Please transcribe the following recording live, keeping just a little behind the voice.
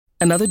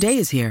Another day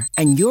is here,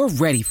 and you're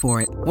ready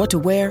for it. What to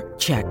wear?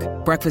 Check.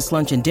 Breakfast,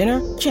 lunch, and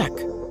dinner? Check.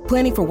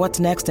 Planning for what's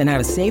next and how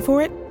to save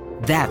for it?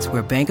 That's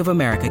where Bank of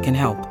America can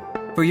help.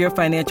 For your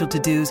financial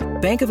to-dos,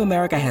 Bank of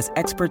America has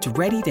experts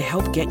ready to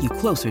help get you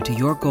closer to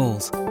your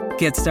goals.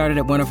 Get started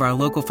at one of our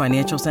local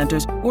financial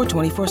centers or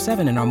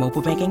 24/7 in our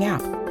mobile banking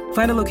app.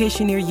 Find a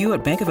location near you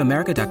at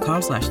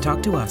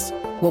bankofamerica.com/talktous.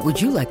 What would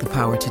you like the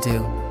power to do?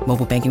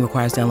 Mobile banking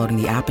requires downloading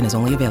the app and is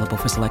only available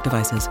for select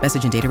devices.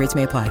 Message and data rates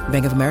may apply.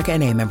 Bank of America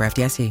N.A., member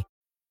FDIC.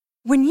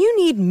 When you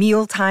need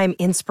mealtime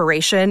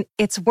inspiration,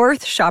 it's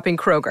worth shopping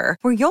Kroger,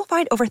 where you'll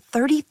find over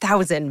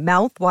 30,000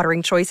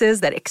 mouth-watering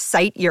choices that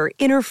excite your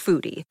inner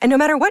foodie. And no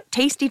matter what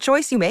tasty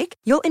choice you make,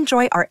 you'll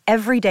enjoy our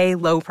everyday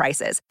low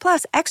prices,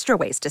 plus extra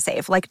ways to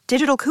save, like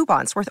digital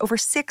coupons worth over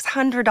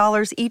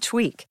 $600 each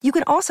week. You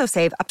can also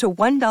save up to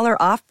 $1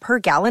 off per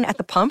gallon at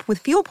the pump with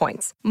fuel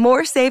points.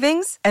 More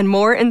savings and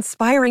more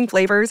inspiring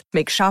flavors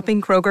make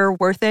shopping Kroger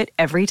worth it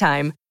every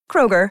time.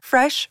 Kroger,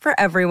 fresh for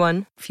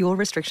everyone. Fuel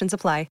restrictions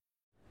apply.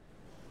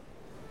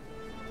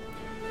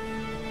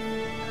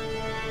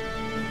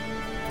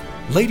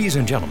 Ladies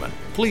and gentlemen,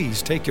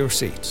 please take your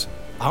seats.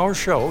 Our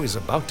show is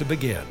about to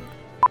begin.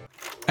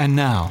 And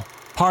now,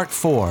 part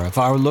 4 of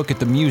our look at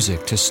the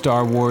music to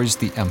Star Wars: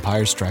 The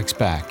Empire Strikes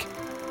Back.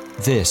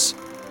 This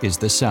is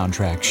the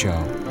Soundtrack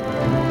Show.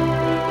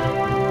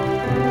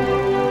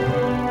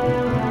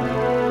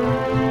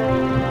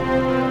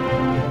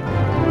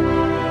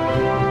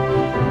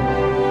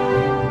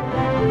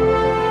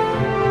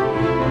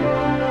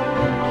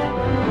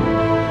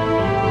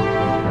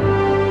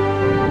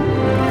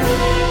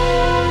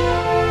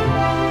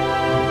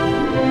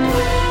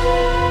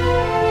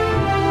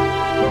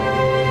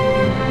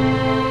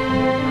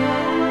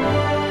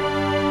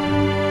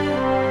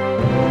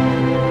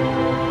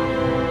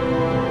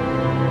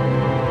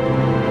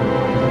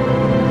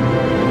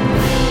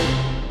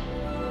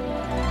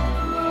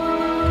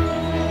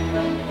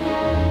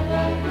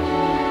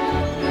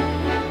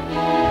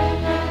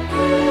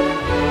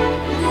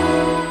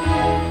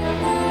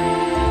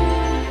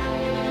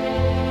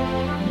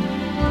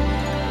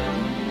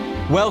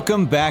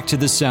 Welcome back to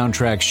the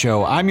Soundtrack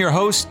Show. I'm your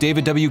host,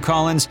 David W.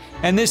 Collins,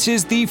 and this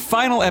is the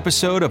final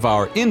episode of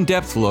our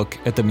in-depth look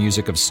at the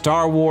music of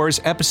Star Wars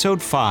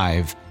Episode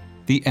 5,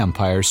 The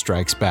Empire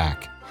Strikes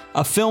Back,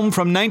 a film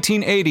from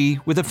 1980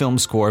 with a film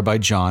score by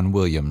John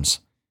Williams.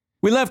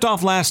 We left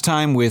off last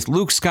time with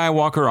Luke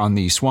Skywalker on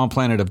the swamp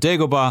planet of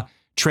Dagobah,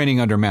 training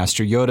under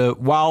Master Yoda,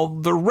 while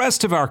the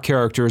rest of our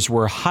characters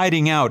were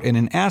hiding out in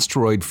an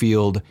asteroid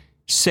field,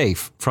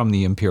 safe from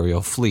the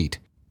Imperial fleet.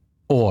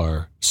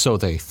 Or so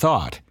they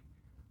thought.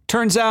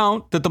 Turns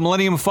out that the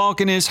Millennium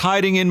Falcon is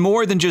hiding in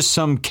more than just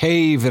some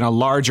cave in a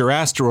larger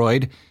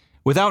asteroid.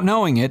 Without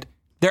knowing it,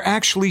 they're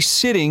actually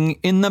sitting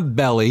in the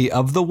belly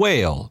of the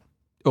whale.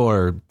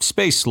 Or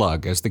space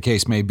slug, as the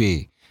case may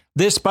be.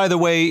 This, by the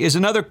way, is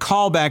another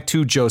callback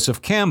to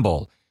Joseph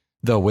Campbell,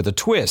 though with a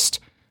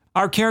twist.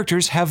 Our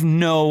characters have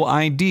no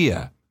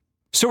idea.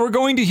 So we're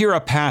going to hear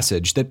a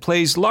passage that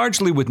plays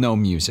largely with no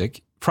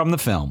music from the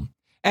film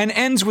and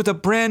ends with a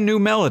brand new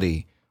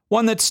melody.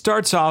 One that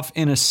starts off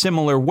in a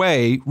similar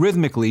way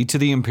rhythmically to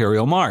the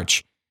Imperial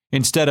March.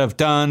 Instead of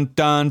dun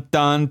dun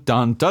dun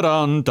dun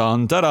dun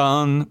dun dun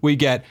dun, we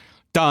get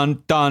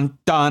dun dun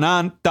dun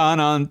dun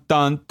dun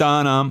dun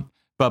dun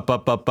ba ba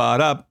ba ba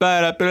da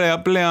ba da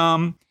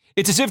blam.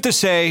 It's as if to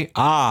say,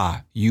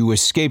 you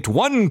escaped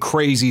one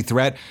crazy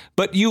threat,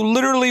 but you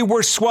literally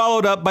were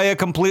swallowed up by a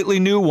completely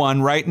new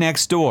one right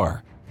next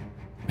door.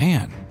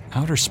 Man,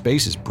 outer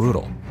space is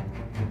brutal.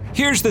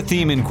 Here's the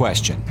theme in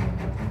question.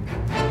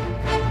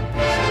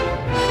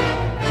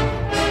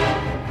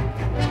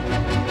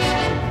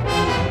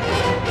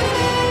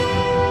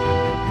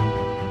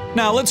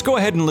 Now, let's go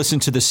ahead and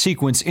listen to the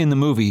sequence in the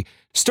movie,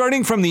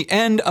 starting from the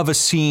end of a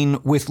scene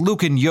with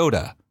Luke and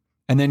Yoda,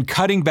 and then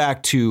cutting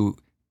back to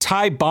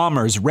TIE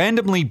bombers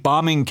randomly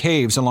bombing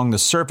caves along the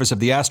surface of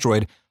the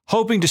asteroid,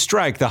 hoping to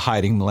strike the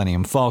hiding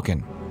Millennium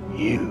Falcon.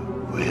 You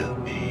will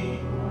be.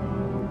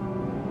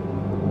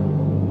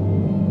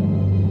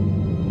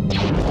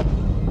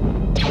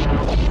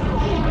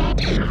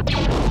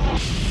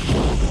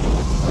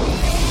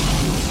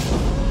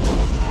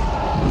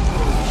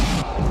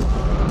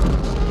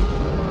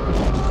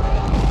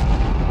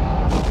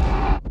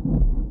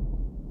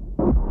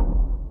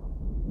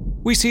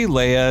 We see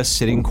Leia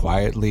sitting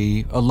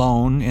quietly,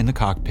 alone in the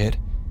cockpit.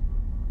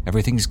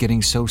 Everything's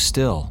getting so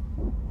still.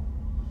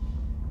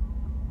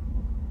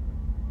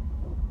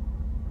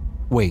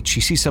 Wait,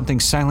 she sees something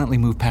silently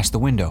move past the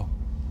window.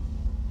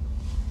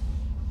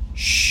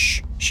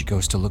 Shh, she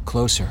goes to look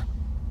closer.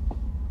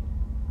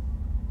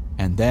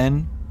 And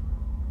then...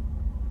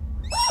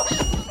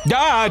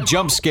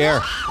 jump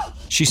scare!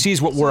 She sees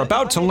what we're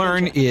about to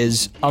learn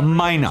is a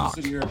Mynock.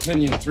 In your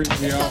opinion, 3PO.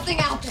 There's something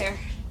out there.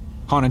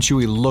 Han and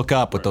Chewie look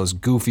up with those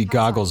goofy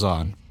goggles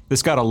on.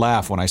 This got a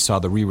laugh when I saw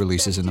the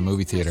re-releases in the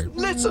movie theater.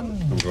 Listen!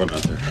 I'm going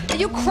out there. Are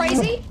you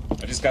crazy?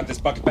 I just got this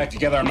bucket back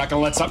together. I'm not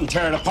gonna let something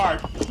tear it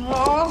apart.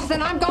 Oh,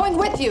 then I'm going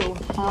with you.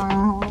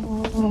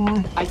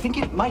 I think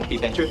it might be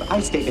better if I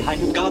stay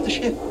behind and guard the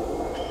ship.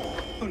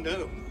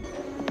 no.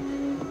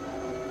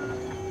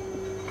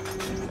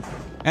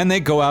 And they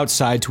go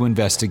outside to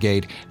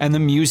investigate, and the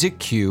music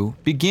cue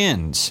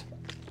begins.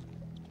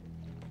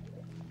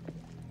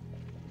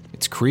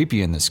 It's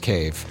creepy in this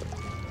cave.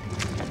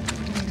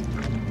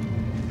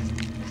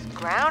 This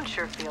ground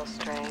sure feels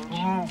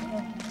strange.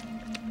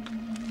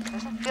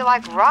 Doesn't feel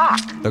like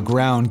rock. The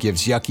ground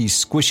gives yucky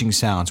squishing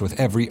sounds with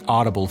every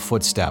audible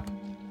footstep.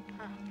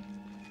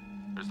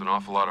 There's an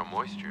awful lot of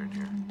moisture in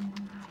here.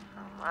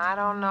 I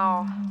don't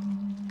know.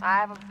 I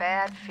have a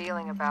bad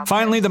feeling about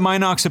Finally, this. the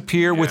Minox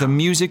appear with a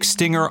music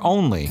stinger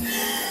only.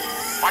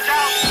 Watch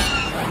out!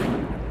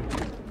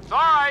 It's all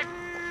right.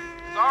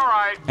 It's all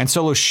right. And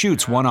Solo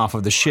shoots one off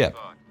of the ship.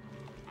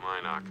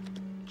 Minox.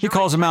 He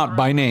calls him out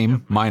by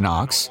name,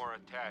 Minox. No more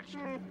attached.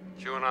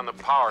 Chewing on the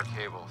power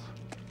cables.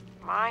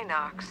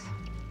 Minox.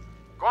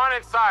 Go on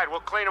inside.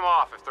 We'll clean them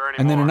off if there are any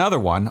And then more. another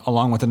one,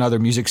 along with another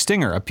music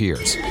stinger,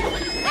 appears.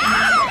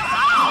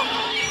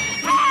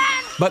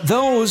 But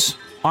those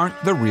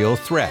aren't the real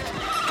threat.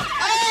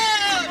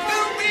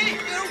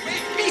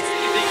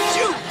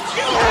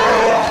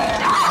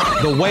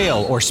 The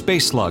whale, or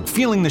space slug,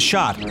 feeling the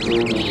shot,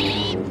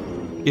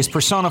 is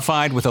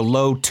personified with a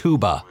low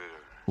tuba,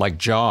 like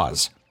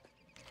Jaws.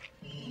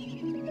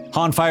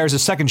 Han fires a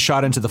second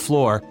shot into the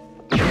floor,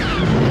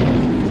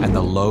 and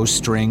the low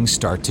strings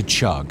start to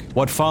chug.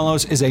 What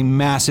follows is a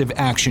massive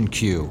action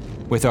cue,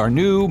 with our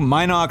new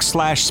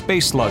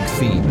Minox/Space Slug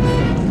theme.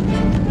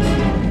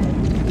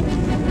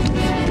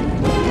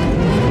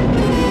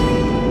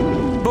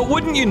 But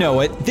wouldn't you know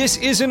it, this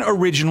isn't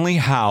originally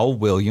how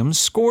Williams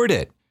scored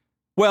it.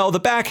 Well, the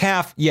back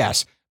half,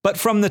 yes, but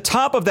from the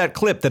top of that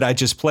clip that I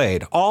just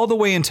played, all the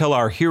way until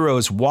our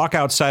heroes walk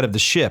outside of the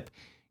ship,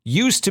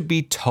 used to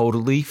be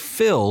totally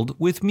filled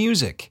with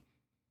music.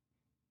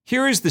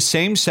 Here is the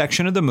same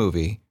section of the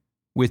movie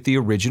with the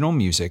original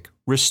music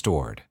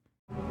restored.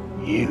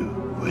 You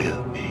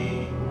will be.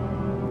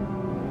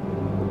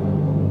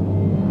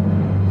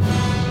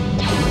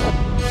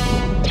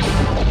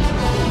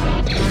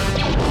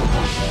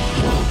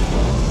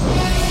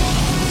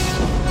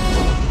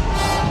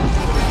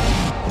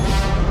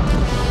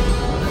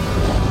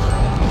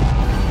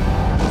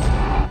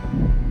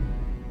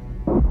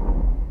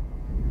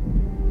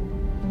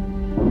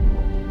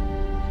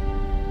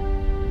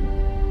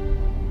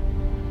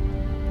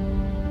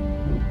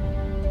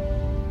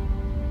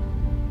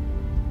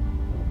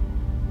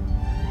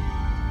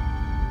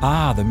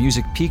 Ah, the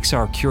music piques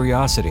our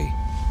curiosity.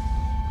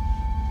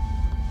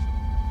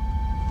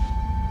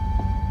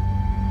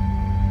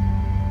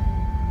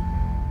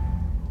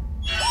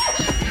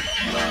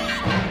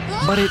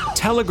 But it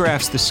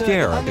telegraphs the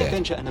scare a bit.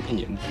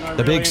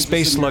 The big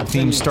Space Slug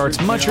theme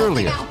starts much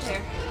earlier, Out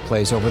there.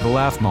 plays over the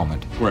laugh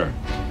moment. Where?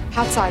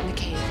 Outside in the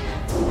cave.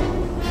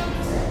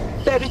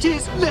 There it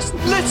is. Listen,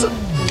 listen.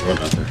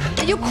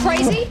 Are you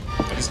crazy?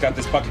 I just got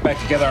this bucket back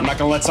together. I'm not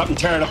gonna let something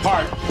tear it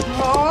apart.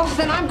 Oh,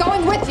 then I'm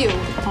going with you.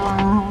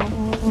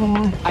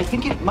 I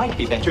think it might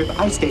be better if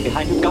I stay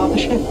behind and guard the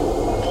ship.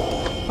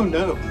 Oh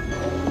no.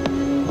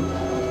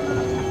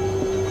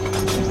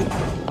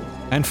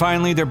 And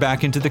finally, they're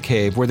back into the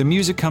cave where the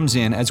music comes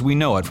in as we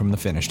know it from the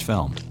finished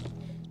film.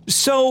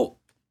 So,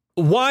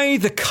 why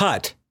the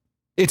cut?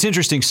 It's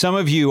interesting. Some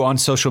of you on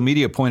social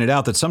media pointed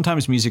out that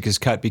sometimes music is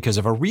cut because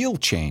of a reel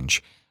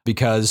change,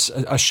 because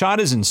a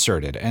shot is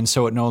inserted, and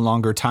so it no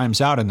longer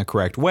times out in the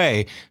correct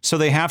way, so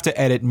they have to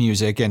edit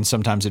music, and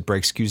sometimes it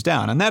breaks cues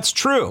down. And that's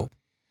true.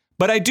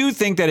 But I do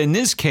think that in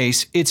this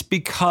case, it's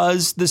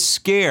because the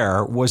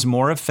scare was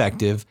more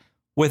effective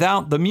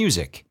without the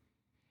music.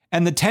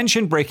 And the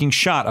tension-breaking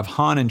shot of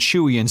Han and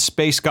Chewie in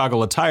space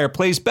goggle attire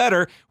plays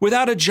better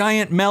without a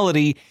giant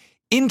melody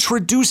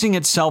introducing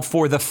itself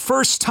for the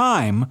first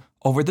time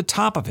over the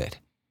top of it.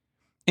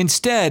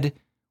 Instead,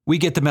 we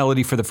get the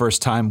melody for the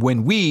first time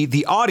when we,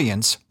 the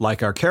audience,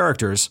 like our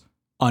characters,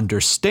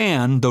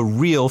 understand the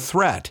real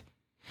threat.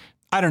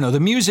 I don't know, the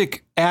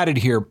music added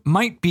here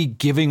might be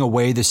giving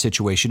away the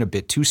situation a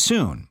bit too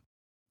soon.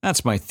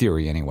 That's my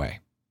theory anyway.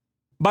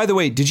 By the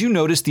way, did you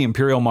notice the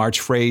Imperial March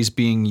phrase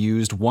being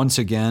used once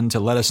again to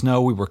let us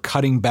know we were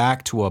cutting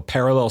back to a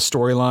parallel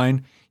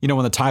storyline? You know,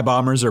 when the TIE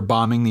bombers are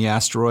bombing the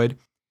asteroid?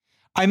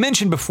 I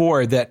mentioned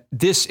before that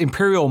this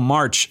Imperial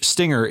March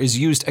stinger is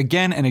used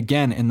again and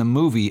again in the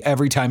movie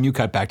every time you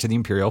cut back to the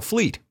Imperial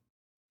fleet.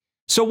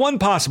 So one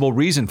possible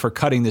reason for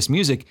cutting this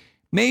music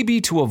may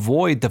be to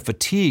avoid the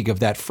fatigue of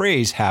that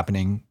phrase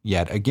happening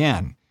yet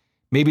again.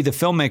 Maybe the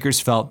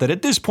filmmakers felt that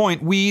at this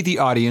point we, the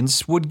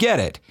audience, would get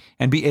it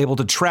and be able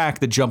to track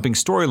the jumping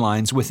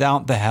storylines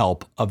without the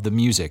help of the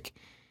music.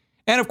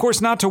 And of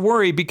course not to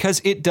worry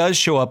because it does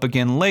show up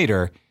again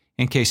later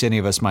in case any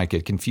of us might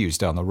get confused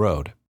down the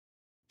road.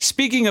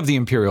 Speaking of the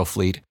Imperial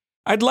fleet,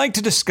 I'd like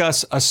to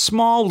discuss a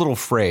small little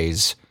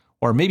phrase,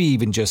 or maybe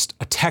even just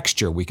a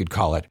texture we could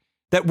call it,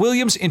 that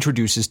Williams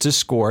introduces to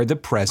score the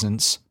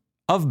presence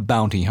of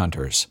bounty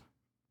hunters,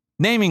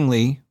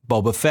 namely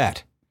Boba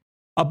Fett.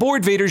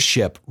 Aboard Vader's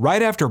ship,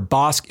 right after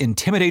Bossk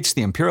intimidates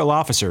the Imperial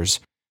officers,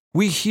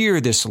 we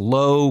hear this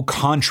low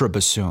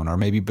contrabassoon, or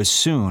maybe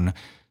bassoon,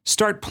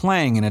 start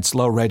playing in its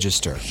low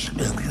register.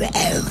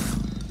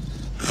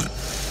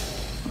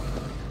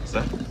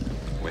 Sir,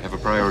 we have a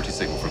priority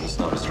signal from the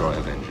Star Destroyer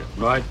Avenger.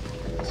 Right.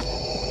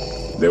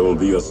 There will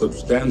be a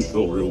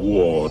substantial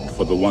reward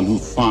for the one who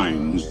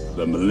finds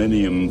the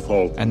Millennium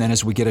Falcon. And then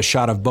as we get a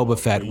shot of Boba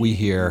Fett, we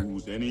hear...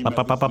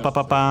 But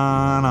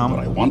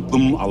I want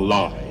them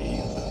alive.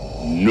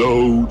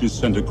 No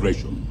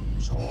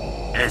disintegrations.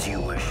 As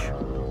you wish.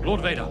 Lord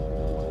Vader.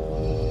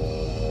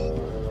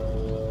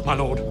 My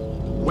lord,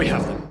 we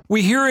have them.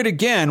 We hear it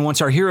again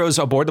once our heroes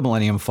aboard the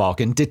Millennium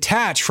Falcon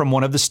detach from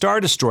one of the Star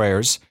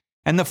Destroyers,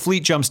 and the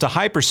fleet jumps to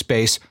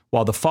hyperspace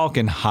while the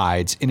Falcon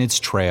hides in its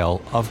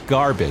trail of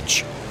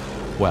garbage.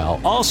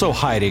 Well, also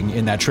hiding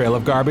in that trail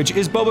of garbage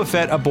is Boba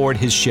Fett aboard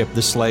his ship,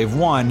 the Slave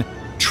One,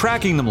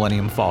 tracking the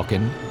Millennium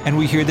Falcon, and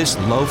we hear this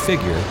low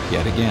figure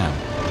yet again.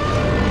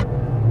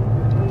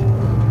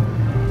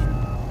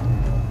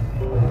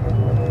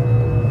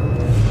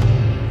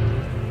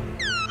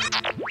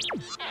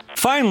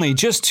 Finally,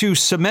 just to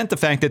cement the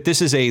fact that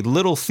this is a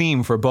little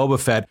theme for Boba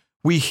Fett,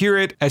 we hear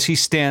it as he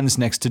stands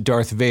next to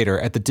Darth Vader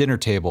at the dinner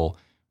table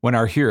when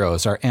our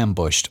heroes are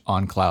ambushed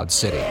on Cloud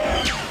City.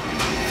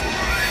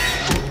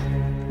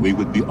 We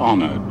would be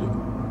honored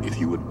if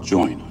you would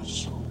join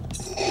us.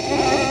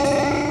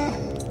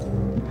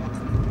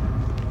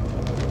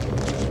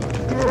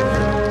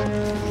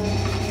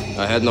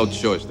 I had no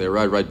choice. They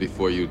arrived right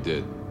before you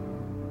did.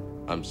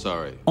 I'm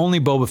sorry. Only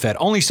Boba Fett,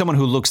 only someone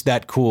who looks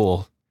that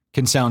cool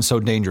can sound so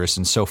dangerous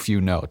in so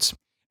few notes.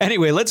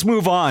 Anyway, let's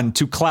move on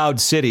to Cloud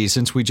City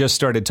since we just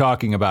started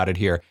talking about it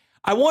here.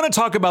 I want to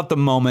talk about the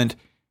moment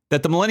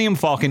that the Millennium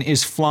Falcon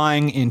is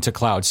flying into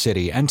Cloud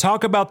City and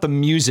talk about the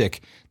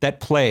music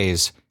that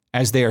plays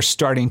as they are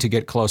starting to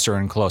get closer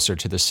and closer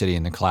to the city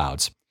in the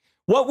clouds.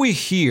 What we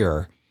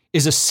hear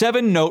is a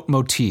 7-note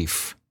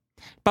motif.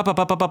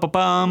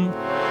 Ba-ba-ba-ba-ba-bum.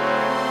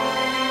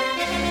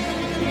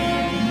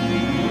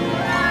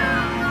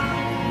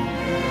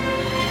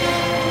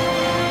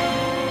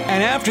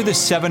 And after the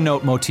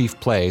 7-note motif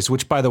plays,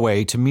 which, by the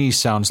way, to me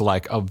sounds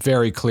like a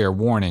very clear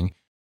warning.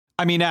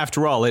 I mean,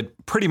 after all,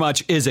 it pretty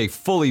much is a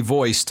fully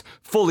voiced,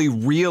 fully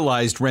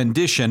realized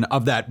rendition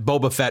of that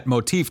Boba Fett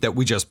motif that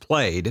we just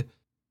played.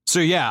 So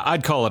yeah,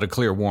 I'd call it a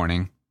clear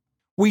warning.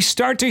 We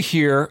start to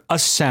hear a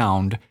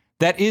sound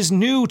that is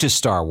new to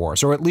Star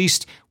Wars, or at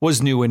least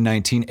was new in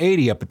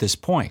 1980 up at this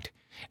point.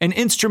 An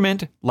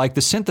instrument like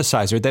the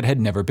synthesizer that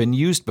had never been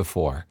used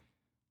before.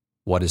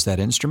 What is that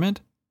instrument?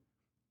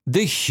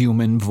 The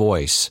human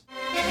voice.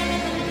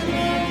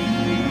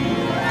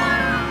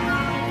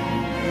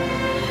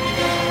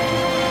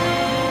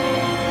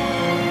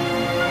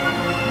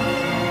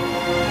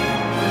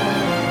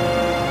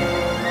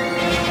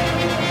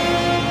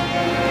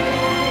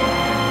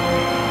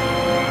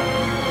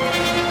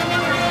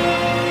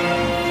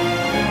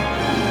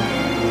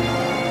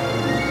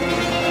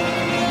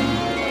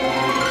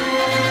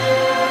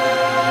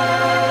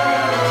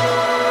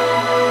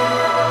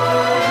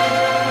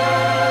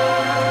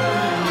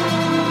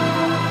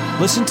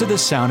 Listen to the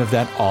sound of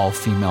that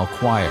all-female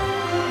choir.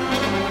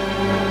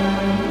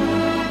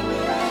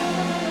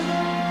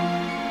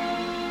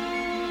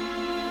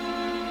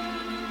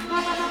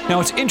 Now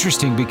it's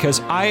interesting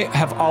because I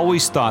have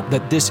always thought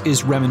that this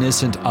is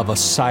reminiscent of a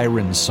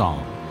siren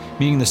song,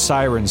 meaning the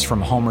sirens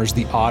from Homer's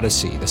The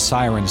Odyssey, the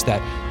sirens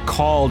that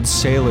called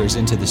sailors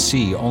into the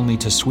sea only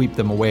to sweep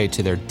them away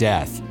to their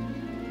death.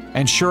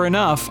 And sure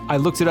enough, I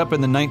looked it up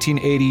in the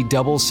 1980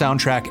 double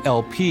soundtrack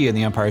LP in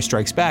The Empire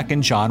Strikes Back,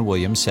 and John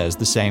Williams says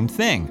the same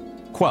thing.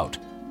 Quote,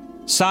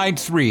 Side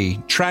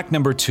 3, track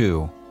number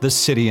 2, The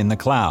City in the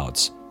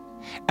Clouds.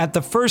 At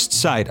the first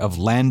sight of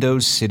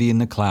Lando's City in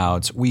the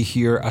Clouds, we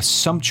hear a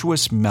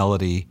sumptuous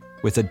melody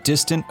with a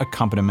distant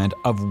accompaniment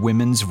of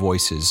women's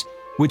voices,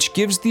 which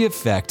gives the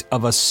effect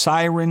of a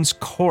siren's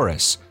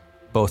chorus,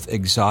 both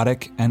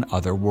exotic and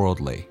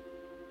otherworldly.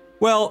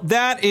 Well,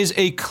 that is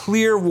a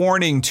clear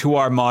warning to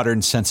our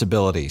modern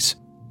sensibilities.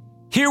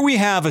 Here we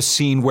have a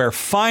scene where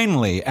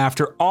finally,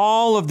 after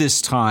all of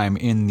this time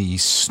in the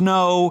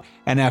snow,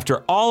 and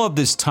after all of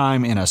this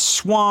time in a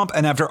swamp,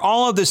 and after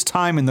all of this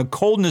time in the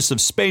coldness of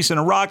space and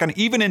a rock, and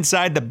even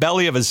inside the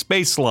belly of a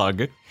space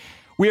slug,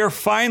 we are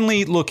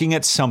finally looking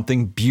at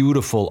something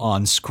beautiful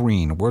on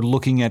screen. We're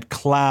looking at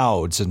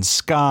clouds and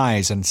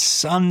skies and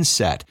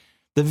sunset.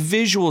 The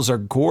visuals are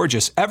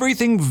gorgeous.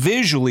 Everything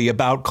visually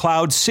about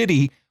Cloud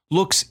City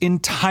looks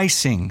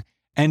enticing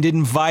and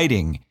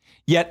inviting,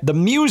 yet the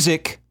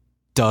music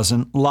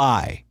doesn't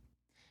lie.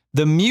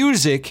 The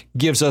music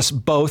gives us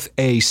both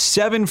a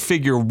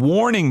 7-figure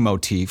warning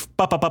motif,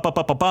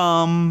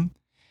 ba-ba-ba-ba-ba-bum,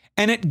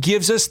 and it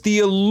gives us the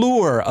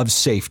allure of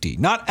safety,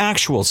 not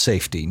actual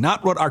safety,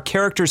 not what our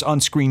characters on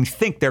screen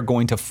think they're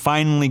going to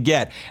finally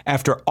get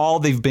after all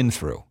they've been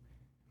through.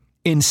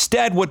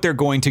 Instead, what they're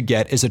going to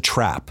get is a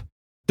trap.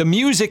 The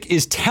music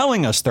is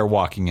telling us they're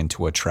walking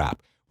into a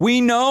trap. We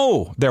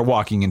know they're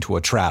walking into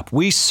a trap.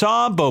 We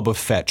saw Boba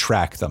Fett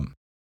track them.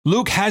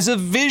 Luke has a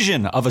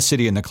vision of a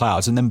city in the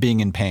clouds and them being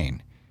in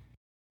pain.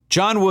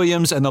 John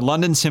Williams and the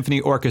London Symphony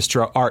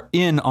Orchestra are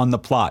in on the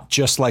plot,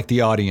 just like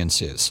the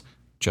audience is.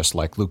 just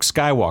like Luke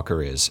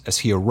Skywalker is as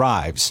he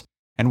arrives,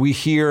 and we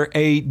hear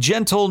a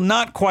gentle,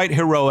 not quite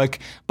heroic,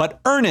 but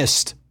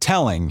earnest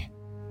telling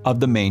of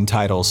the main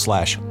title /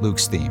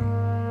 Luke's theme.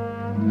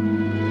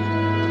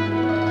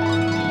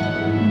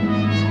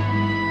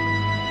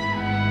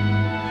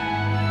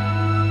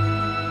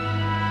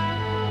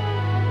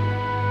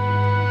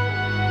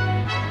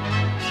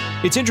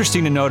 It's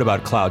interesting to note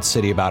about Cloud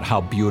City, about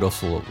how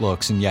beautiful it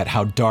looks and yet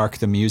how dark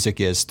the music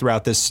is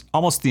throughout this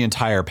almost the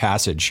entire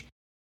passage.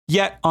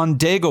 Yet on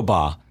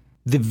Dagobah,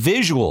 the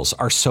visuals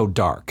are so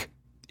dark.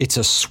 It's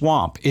a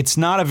swamp. It's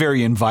not a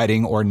very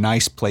inviting or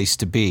nice place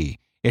to be.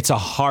 It's a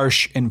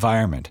harsh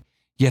environment.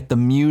 Yet the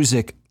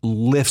music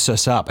lifts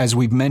us up, as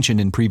we've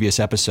mentioned in previous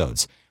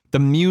episodes. The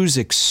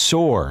music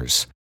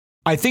soars.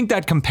 I think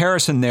that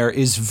comparison there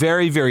is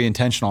very, very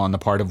intentional on the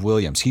part of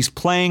Williams. He's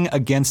playing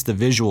against the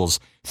visuals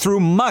through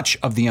much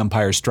of The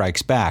Empire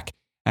Strikes Back,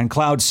 and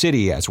Cloud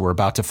City, as we're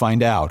about to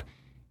find out,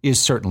 is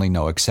certainly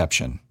no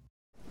exception.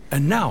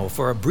 And now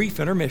for a brief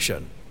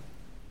intermission.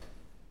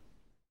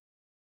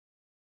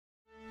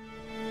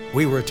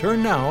 We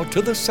return now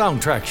to the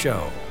soundtrack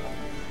show.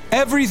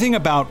 Everything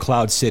about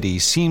Cloud City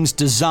seems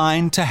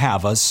designed to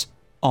have us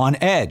on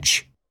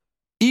edge.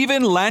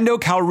 Even Lando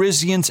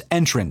Calrissian's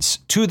entrance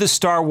to the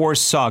Star Wars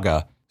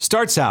saga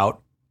starts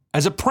out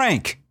as a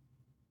prank.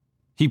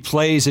 He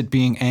plays at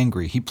being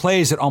angry. He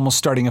plays at almost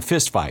starting a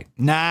fistfight.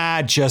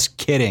 Nah, just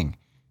kidding.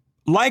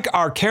 Like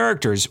our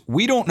characters,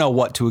 we don't know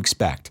what to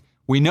expect.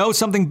 We know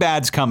something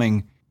bad's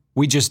coming.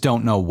 We just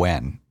don't know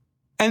when.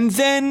 And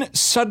then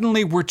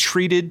suddenly we're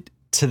treated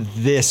to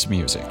this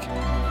music.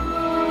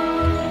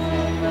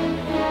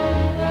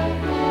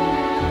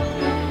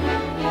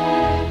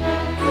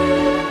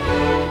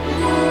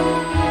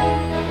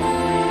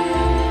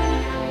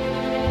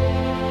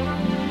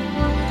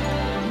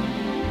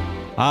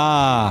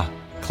 Ah,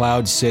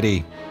 Cloud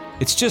City.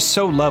 It's just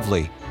so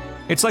lovely.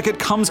 It's like it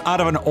comes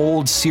out of an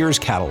old Sears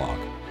catalog.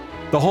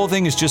 The whole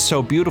thing is just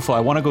so beautiful.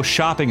 I want to go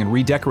shopping and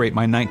redecorate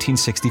my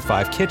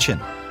 1965 kitchen.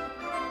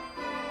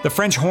 The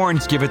French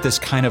horns give it this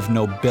kind of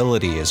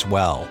nobility as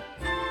well.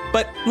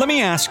 But let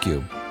me ask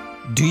you,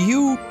 do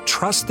you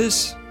trust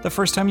this the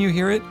first time you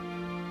hear it?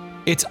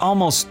 It's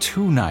almost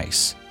too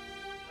nice.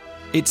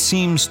 It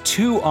seems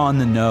too on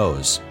the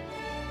nose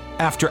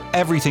after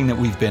everything that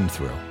we've been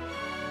through.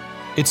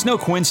 It's no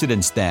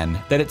coincidence, then,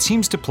 that it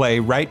seems to play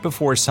right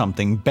before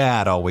something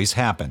bad always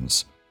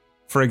happens.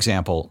 For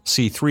example,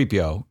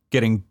 C-3PO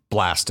getting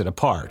blasted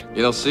apart.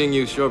 You know, seeing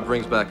you sure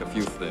brings back a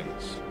few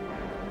things.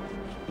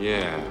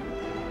 Yeah.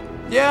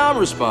 Yeah, I'm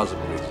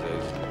responsible these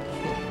days.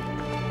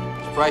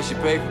 It's the price you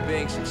pay for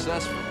being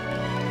successful.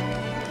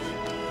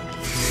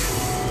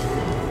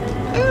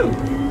 Oh,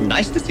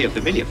 nice to see a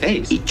familiar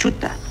face.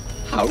 Ichuta.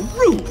 How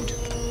rude.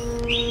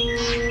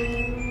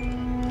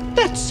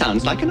 That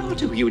sounds like an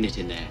auto unit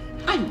in there.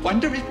 I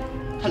wonder if...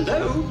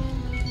 Hello?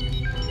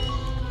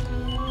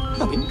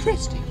 How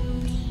interesting.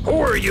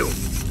 Who are you?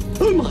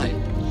 Who am I?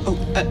 Oh,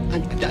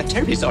 I'm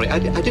terribly sorry. I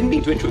didn't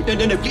mean to intrude.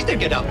 No, please don't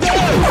get up. No!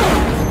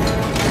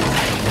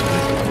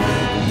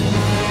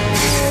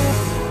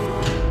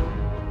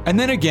 And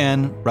then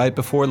again, right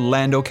before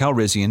Lando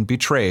Calrissian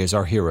betrays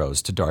our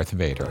heroes to Darth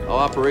Vader. Our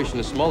operation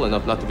is small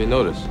enough not to be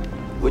noticed,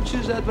 which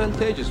is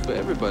advantageous for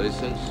everybody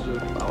since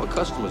our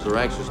customers are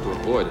anxious to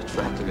avoid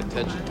attracting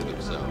attention to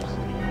themselves.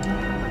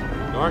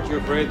 Aren't you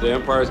afraid the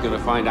Empire's going to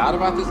find out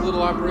about this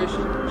little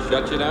operation?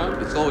 Shut you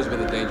down? It's always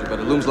been a danger, but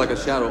it looms like a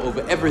shadow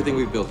over everything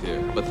we've built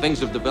here. But things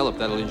have developed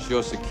that'll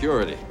ensure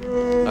security.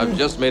 I've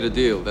just made a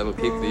deal that'll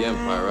keep the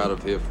Empire out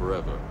of here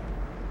forever.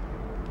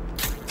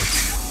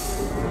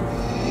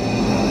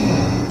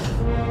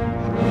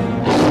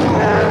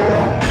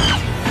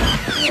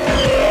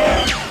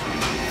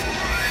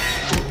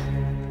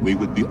 We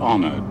would be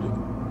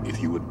honored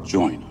if you would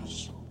join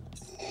us.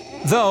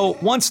 Though,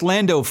 once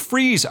Lando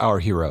frees our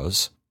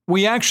heroes,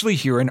 we actually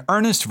hear an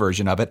earnest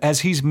version of it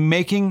as he's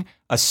making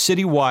a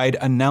citywide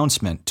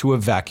announcement to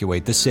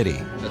evacuate the city.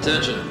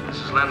 Attention, this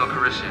is Lando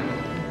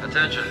Calrissian.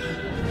 Attention,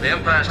 the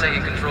Empire's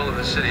taking control of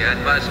the city. I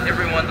advise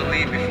everyone to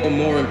leave before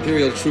more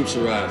Imperial troops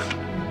arrive.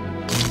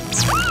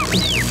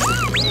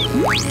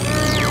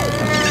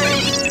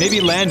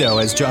 Maybe Lando,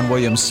 as John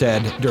Williams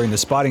said during the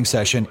spotting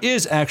session,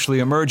 is actually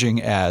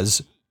emerging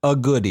as a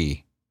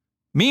goodie.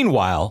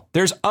 Meanwhile,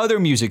 there's other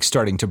music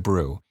starting to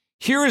brew.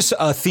 Here is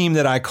a theme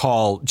that I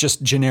call,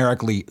 just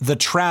generically, the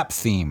trap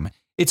theme.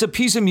 It's a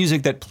piece of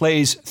music that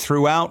plays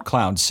throughout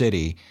Cloud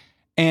City,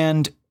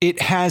 and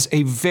it has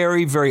a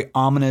very, very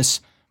ominous,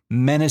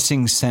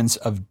 menacing sense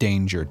of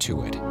danger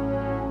to it.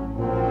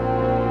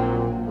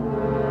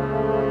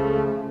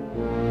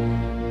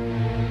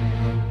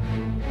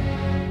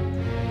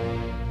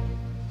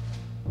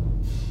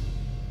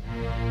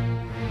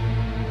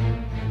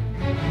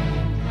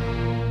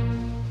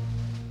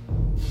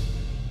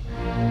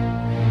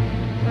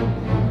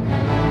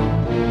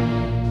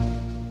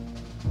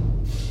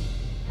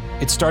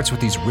 It starts with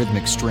these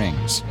rhythmic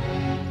strings.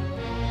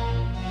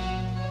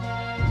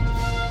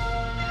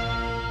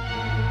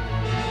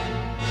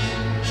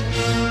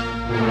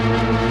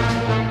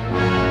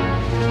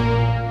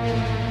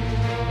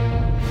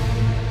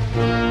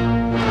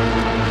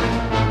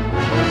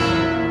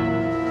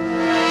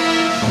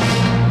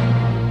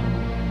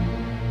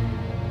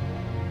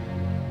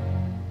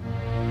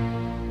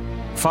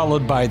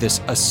 followed by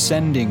this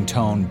ascending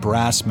tone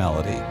brass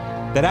melody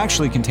that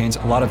actually contains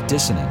a lot of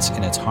dissonance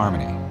in its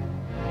harmony.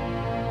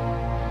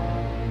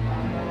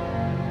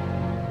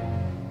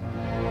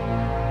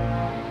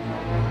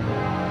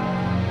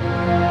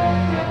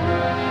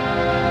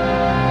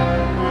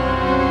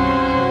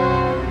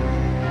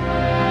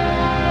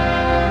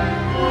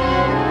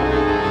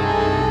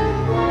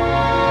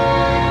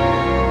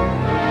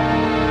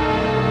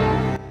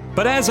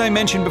 But as I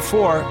mentioned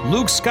before,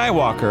 Luke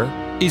Skywalker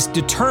is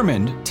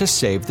determined to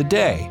save the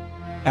day.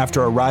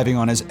 After arriving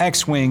on his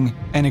X-Wing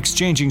and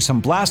exchanging some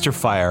blaster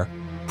fire,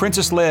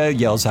 Princess Leia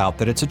yells out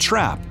that it's a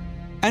trap.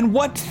 And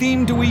what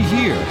theme do we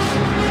hear?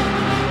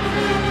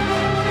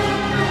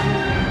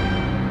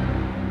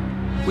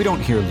 We don't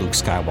hear Luke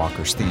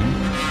Skywalker's theme.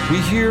 We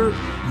hear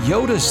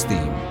Yoda's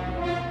theme.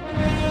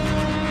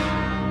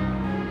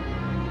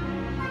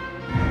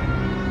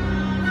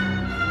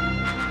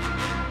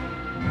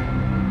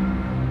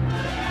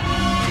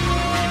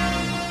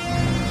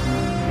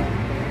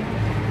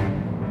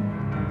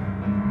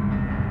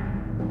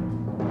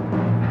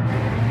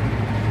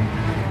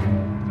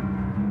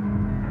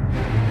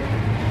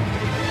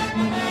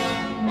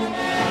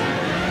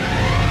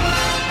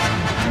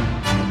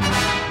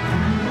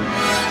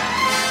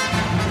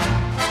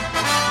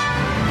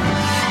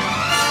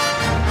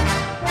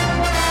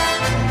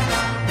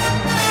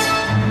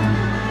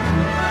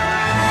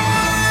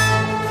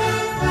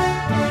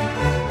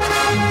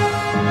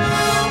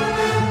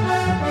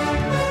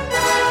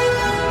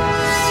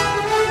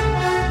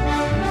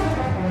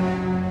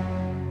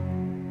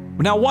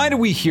 Now, why do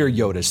we hear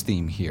Yoda's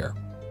theme here?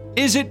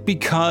 Is it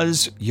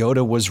because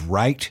Yoda was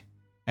right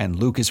and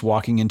Luke is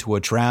walking into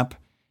a trap,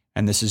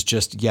 and this is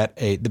just yet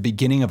the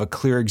beginning of a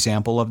clear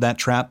example of that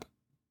trap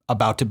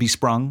about to be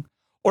sprung?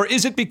 Or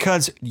is it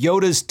because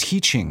Yoda's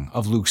teaching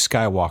of Luke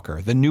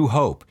Skywalker, the New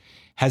Hope,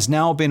 has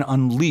now been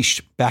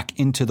unleashed back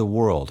into the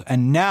world,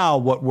 and now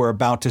what we're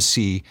about to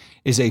see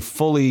is a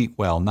fully,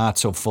 well, not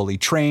so fully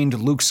trained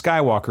Luke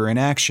Skywalker in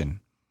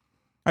action?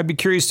 I'd be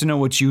curious to know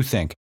what you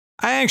think.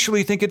 I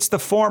actually think it's the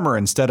former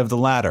instead of the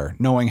latter,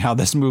 knowing how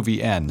this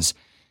movie ends.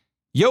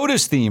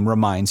 Yoda's theme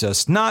reminds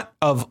us not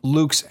of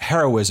Luke's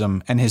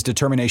heroism and his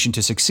determination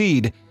to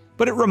succeed,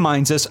 but it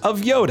reminds us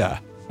of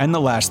Yoda and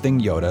the last thing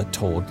Yoda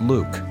told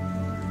Luke.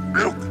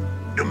 Luke,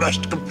 you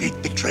must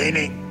complete the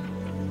training.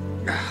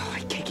 I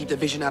can't keep the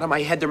vision out of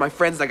my head. They're my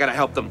friends. I gotta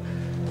help them.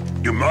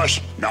 You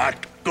must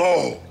not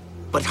go.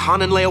 But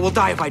Han and Leia will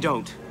die if I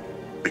don't.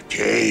 The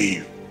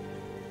cave.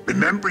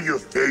 Remember your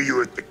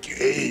failure at the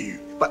cave.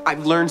 But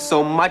I've learned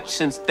so much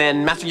since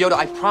then. Master Yoda,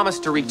 I promise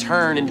to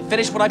return and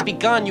finish what I've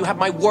begun. You have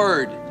my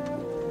word.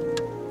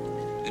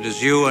 It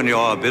is you and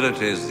your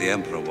abilities the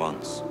Emperor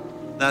wants.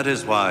 That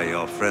is why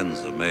your friends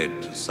are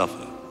made to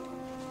suffer.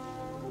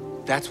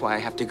 That's why I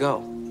have to go.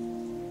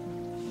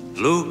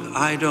 Luke,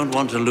 I don't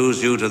want to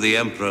lose you to the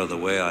Emperor the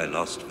way I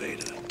lost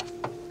Vader.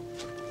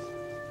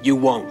 You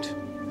won't.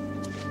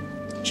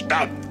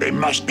 Stop. They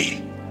must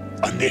be.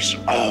 On this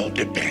all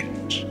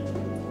depends.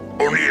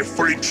 Only a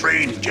fully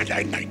trained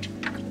Jedi Knight,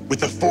 with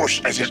the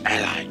Force as his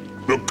ally,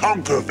 will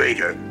conquer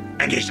Vader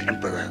and his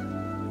Emperor.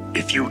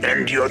 If you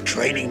end your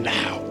training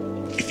now,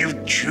 if you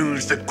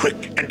choose the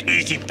quick and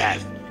easy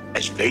path,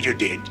 as Vader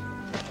did,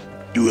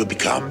 you will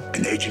become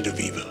an agent of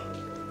evil.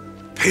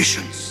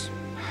 Patience.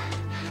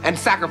 And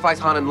sacrifice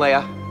Han and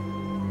Leia.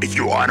 If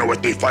you honor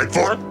what they fight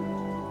for,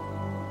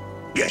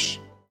 yes.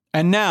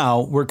 And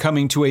now we're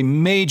coming to a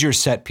major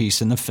set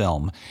piece in the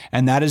film,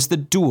 and that is the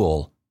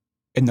duel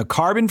in the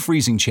carbon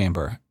freezing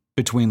chamber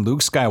between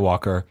Luke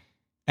Skywalker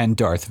and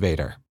Darth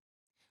Vader.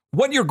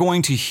 What you're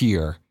going to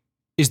hear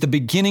is the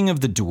beginning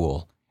of the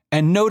duel,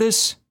 and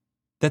notice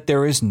that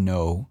there is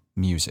no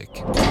music.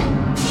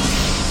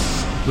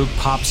 Luke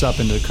pops up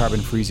into the carbon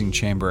freezing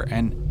chamber,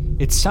 and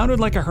it sounded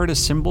like I heard a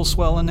cymbal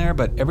swell in there,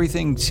 but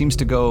everything seems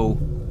to go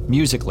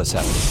musicless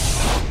after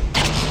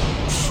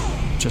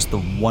that. Just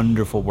the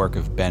wonderful work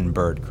of Ben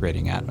Burtt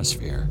creating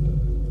atmosphere.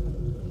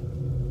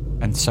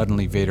 And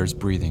suddenly Vader's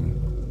breathing.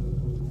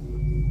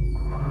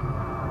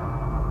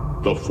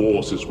 The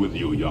Force is with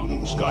you,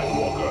 young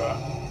Skywalker.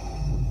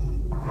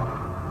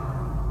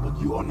 But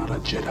you are not a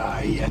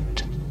Jedi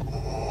yet.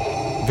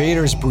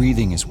 Vader's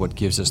breathing is what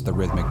gives us the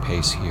rhythmic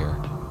pace here.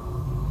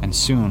 And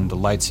soon the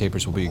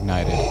lightsabers will be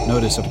ignited.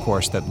 Notice, of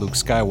course, that Luke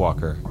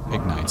Skywalker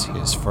ignites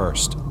his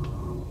first.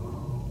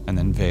 And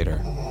then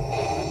Vader.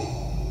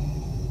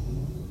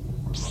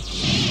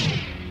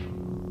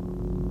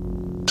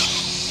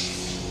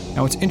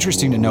 Now it's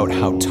interesting to note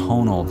how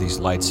tonal these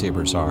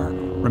lightsabers are.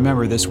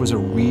 Remember, this was a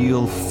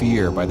real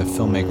fear by the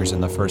filmmakers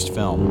in the first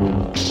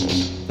film,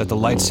 that the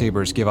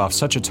lightsabers give off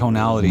such a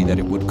tonality that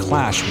it would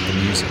clash with the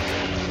music.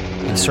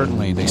 And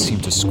certainly they seem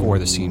to score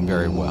the scene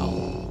very well.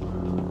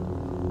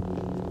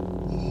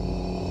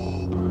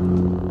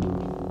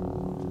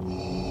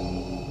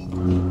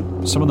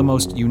 Some of the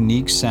most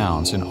unique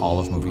sounds in all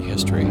of movie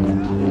history.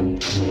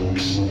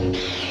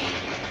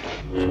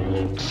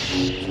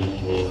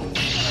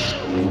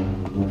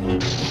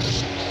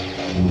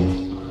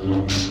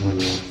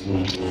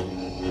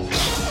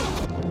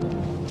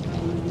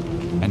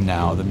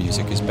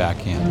 music is back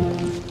in.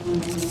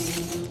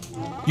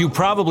 You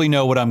probably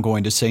know what I'm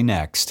going to say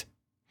next.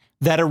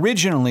 That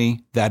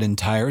originally, that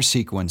entire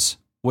sequence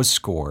was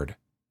scored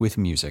with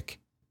music.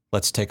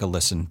 Let's take a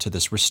listen to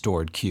this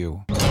restored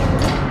cue.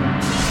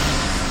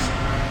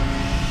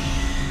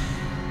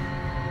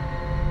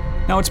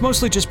 Now, it's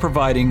mostly just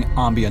providing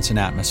ambience and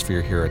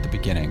atmosphere here at the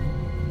beginning.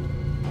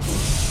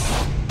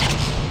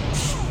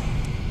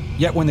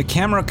 Yet when the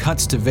camera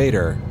cuts to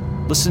Vader,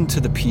 listen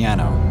to the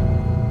piano.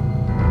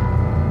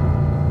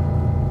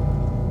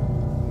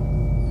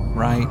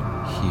 Right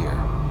here.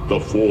 The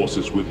Force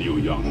is with you,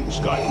 young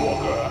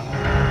Skywalker.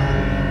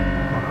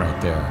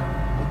 Right there.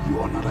 But you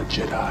are not a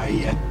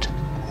Jedi yet.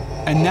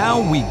 And now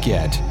we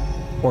get,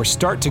 or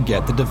start to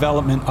get, the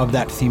development of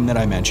that theme that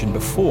I mentioned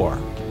before,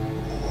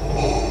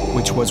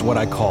 which was what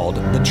I called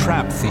the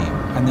trap theme.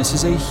 And this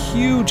is a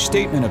huge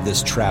statement of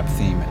this trap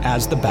theme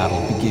as the battle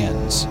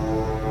begins.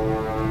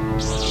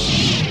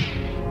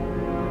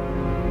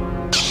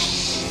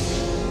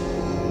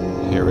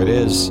 Here it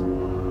is.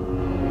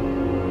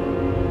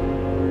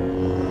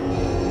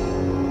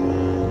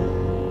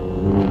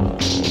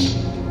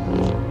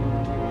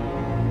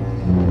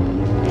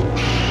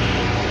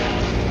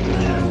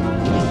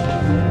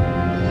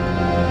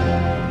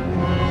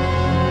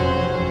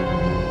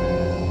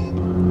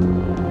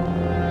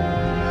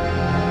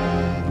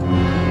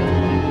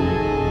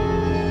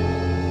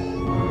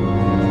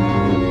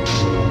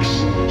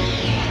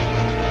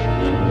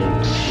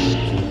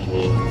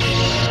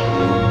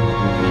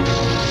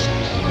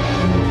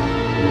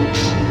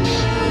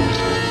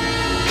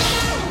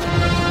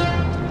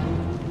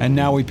 And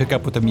now we pick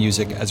up with the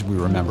music as we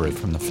remember it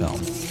from the film.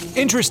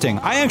 Interesting.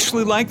 I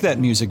actually like that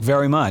music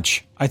very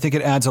much. I think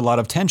it adds a lot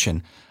of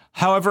tension.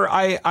 However,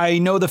 I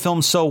know the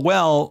film so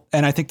well,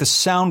 and I think the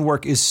sound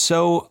work is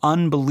so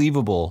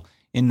unbelievable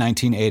in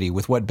 1980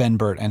 with what Ben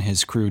Burtt and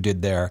his crew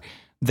did there,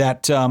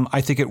 that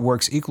I think it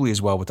works equally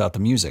as well without the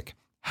music.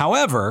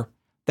 However,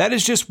 that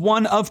is just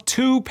one of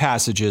two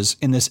passages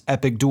in this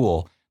epic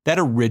duel that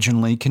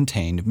originally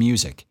contained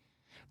music.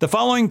 The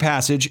following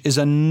passage is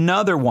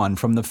another one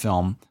from the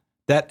film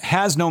that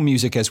has no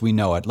music as we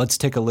know it. Let's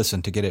take a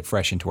listen to get it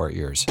fresh into our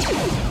ears.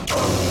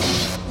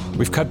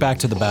 We've cut back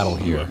to the battle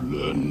here. You have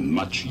learned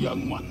much,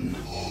 young one.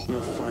 You'll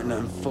find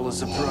I'm full of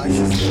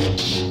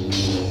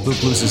surprises.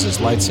 Luke loses his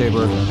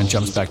lightsaber and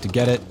jumps back to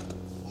get it.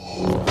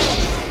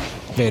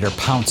 Vader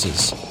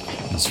pounces.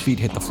 His feet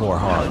hit the floor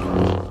hard.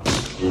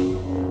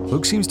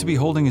 Luke seems to be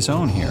holding his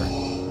own here.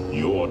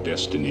 Your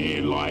destiny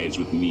lies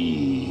with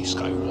me,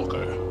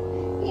 Skywalker.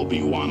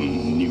 Obi-Wan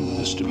knew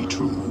this to be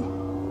true.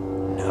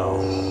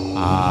 No.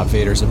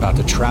 Vader's about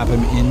to trap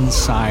him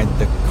inside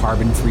the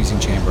carbon freezing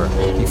chamber.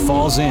 He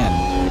falls in.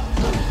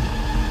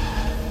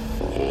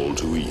 All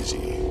too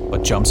easy.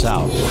 But jumps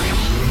out.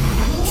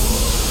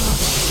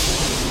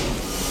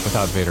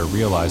 Without Vader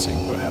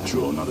realizing. Perhaps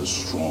you're not as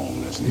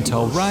strong as the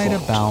until Emperor right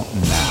thought. about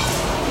now.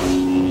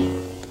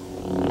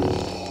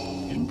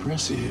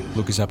 Impressive.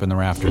 Luke is up in the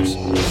rafters.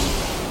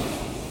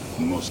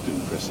 Most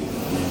impressive.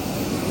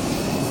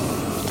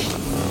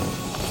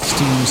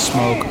 Steam,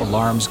 smoke,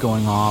 alarms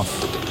going off.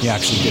 He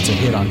actually gets a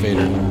hit on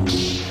Vader.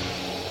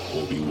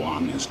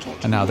 Obi-Wan has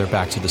taught. And now they're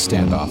back to the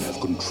standoff. You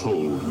have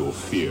controlled your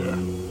fear.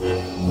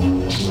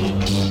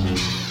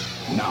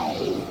 Now,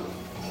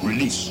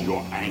 release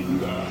your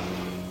anger.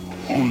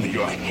 Only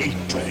your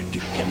hatred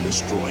can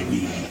destroy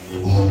me.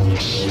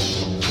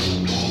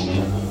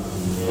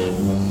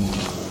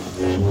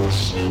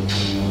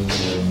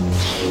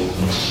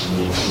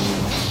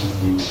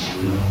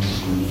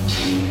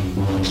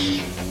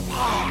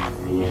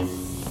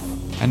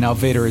 And now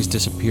Vader has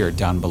disappeared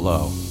down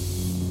below.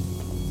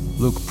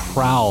 Luke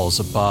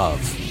prowls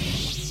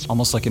above,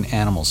 almost like an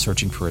animal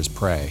searching for his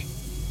prey.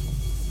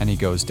 And he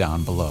goes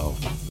down below,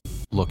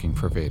 looking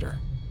for Vader.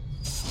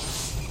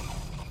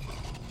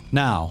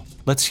 Now,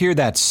 let's hear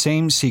that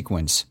same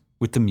sequence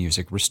with the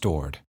music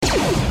restored. You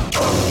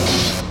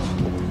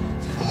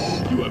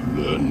have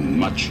learned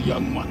much,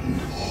 young one.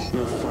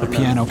 The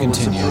piano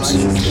continues. He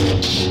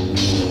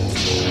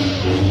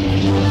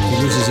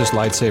loses his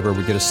lightsaber,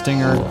 we get a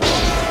stinger.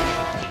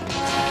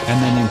 And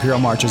then the Imperial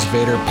March's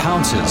Vader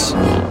pounces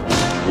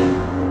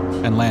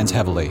and lands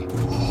heavily,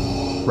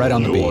 right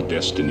on the beat. Your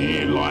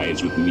destiny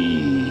lies with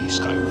me,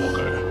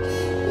 Skywalker.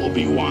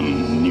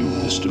 Obi-Wan knew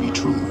this to be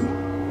true.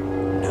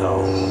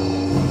 No.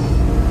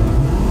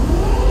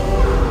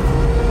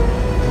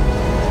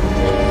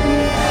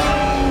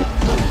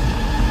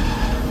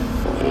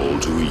 All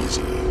too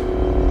easy.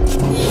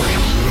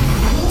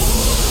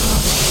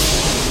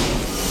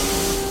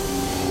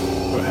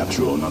 Perhaps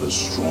you're not as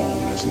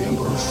strong as the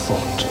Emperor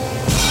thought.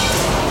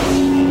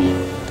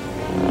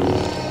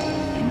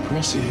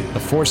 Impressive. The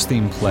Force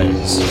theme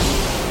plays.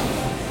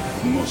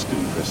 Most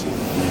impressive.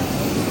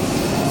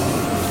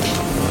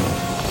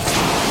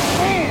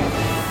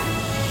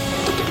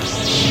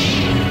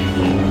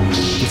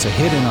 Gets a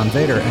hit in on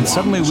Vader, and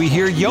suddenly we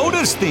hear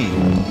Yoda's theme.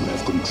 You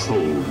have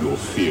controlled your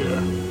fear.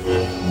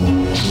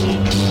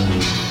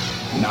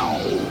 Now,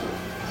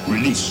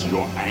 release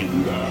your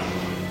anger.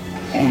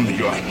 Only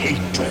your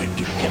hatred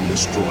can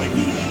destroy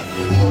me.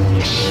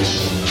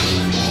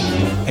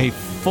 A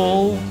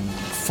full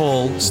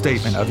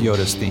statement of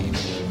Yoda's theme.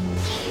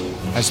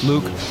 As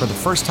Luke, for the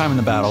first time in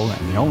the battle,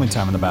 and the only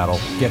time in the battle,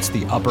 gets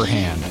the upper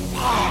hand.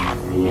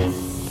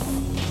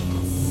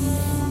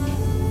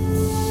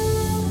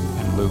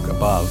 And Luke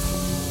above,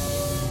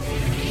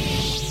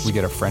 we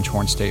get a French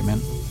horn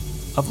statement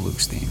of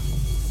Luke's theme.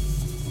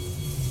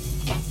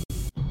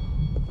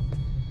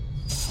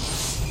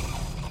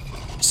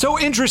 So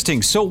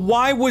interesting. So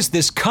why was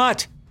this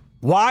cut?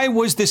 Why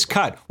was this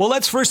cut? Well,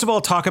 let's first of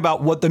all talk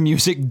about what the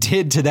music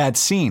did to that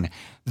scene.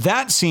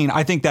 That scene,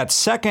 I think that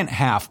second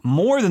half,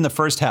 more than the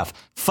first half,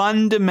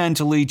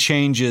 fundamentally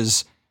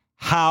changes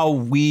how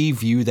we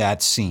view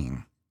that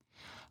scene.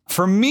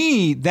 For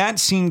me, that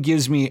scene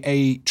gives me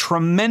a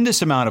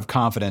tremendous amount of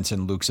confidence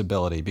in Luke's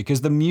ability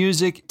because the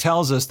music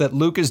tells us that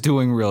Luke is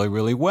doing really,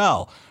 really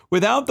well.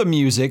 Without the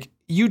music,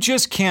 you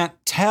just can't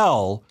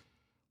tell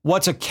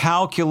what's a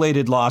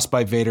calculated loss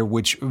by Vader,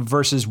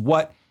 versus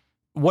what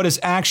is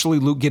actually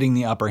Luke getting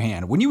the upper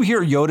hand. When you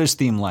hear Yoda's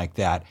theme like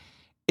that,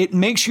 it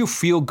makes you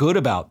feel good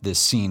about this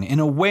scene in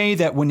a way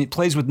that when it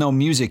plays with no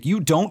music, you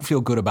don't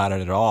feel good about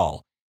it at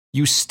all.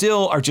 You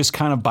still are just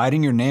kind of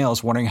biting your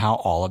nails, wondering how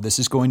all of this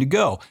is going to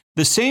go.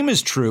 The same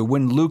is true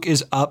when Luke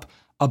is up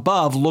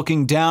above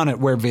looking down at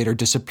where Vader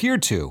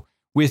disappeared to.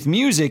 With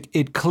music,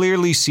 it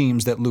clearly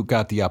seems that Luke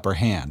got the upper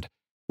hand.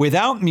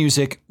 Without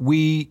music,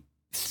 we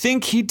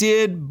think he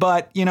did,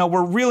 but,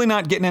 we're really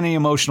not getting any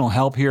emotional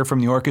help here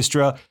from the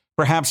orchestra.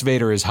 Perhaps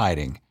Vader is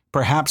hiding.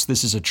 Perhaps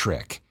this is a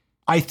trick.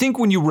 I think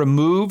when you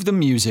remove the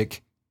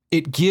music,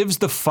 it gives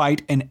the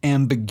fight an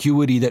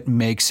ambiguity that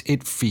makes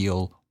it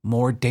feel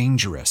more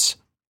dangerous.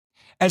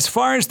 As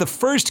far as the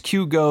first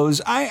cue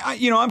goes,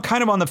 I'm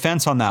kind of on the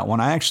fence on that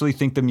one. I actually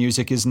think the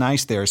music is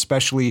nice there,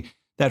 especially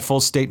that full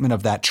statement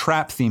of that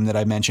trap theme that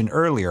I mentioned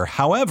earlier.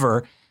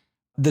 However,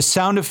 the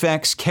sound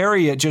effects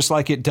carry it just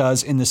like it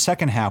does in the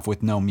second half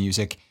with no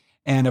music.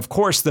 And of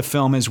course, the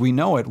film as we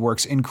know it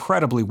works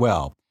incredibly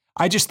well.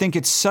 I just think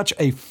it's such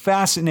a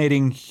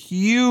fascinating,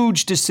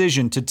 huge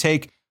decision to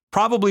take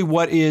probably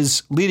what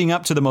is leading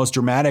up to the most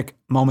dramatic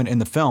moment in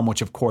the film,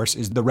 which of course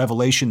is the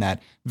revelation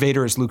that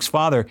Vader is Luke's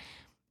father.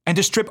 And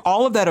to strip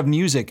all of that of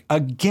music,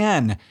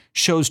 again,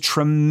 shows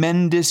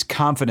tremendous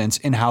confidence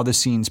in how the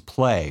scenes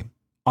play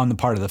on the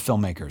part of the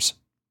filmmakers.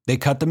 They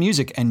cut the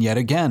music, and yet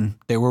again,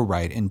 they were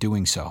right in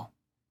doing so.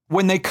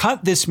 When they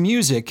cut this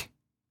music,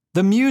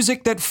 the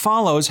music that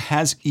follows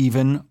has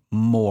even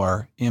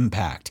more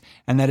impact.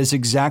 And that is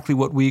exactly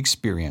what we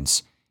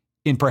experience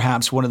in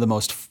perhaps one of the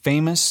most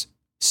famous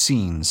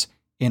scenes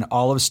in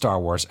all of Star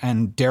Wars,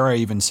 and dare I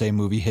even say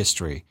movie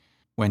history,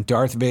 when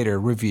Darth Vader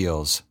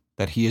reveals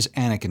that he is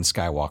Anakin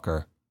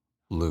Skywalker,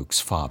 Luke's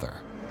father.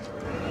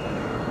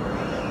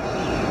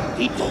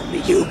 He told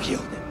me you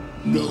killed him.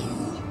 No.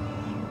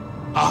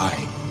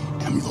 I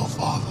am your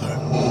father.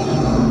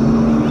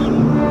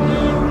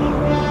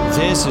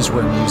 This is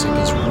where music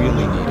is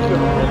really needed.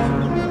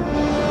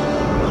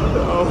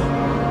 No.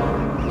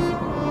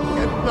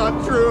 It's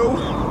not true.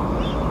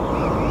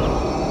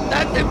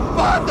 That's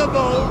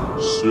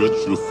impossible.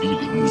 Search your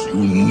feelings.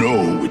 You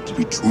know it to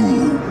be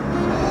true.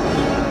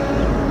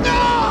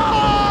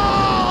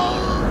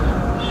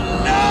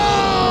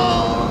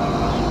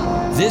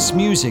 This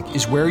music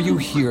is where you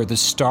hear the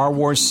Star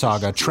Wars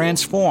saga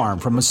transform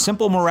from a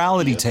simple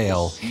morality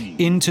tale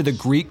into the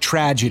Greek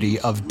tragedy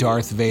of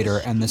Darth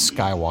Vader and the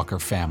Skywalker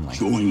family.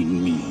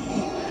 Join me,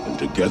 and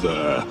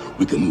together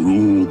we can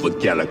rule the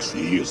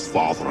galaxy as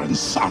father and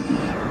son.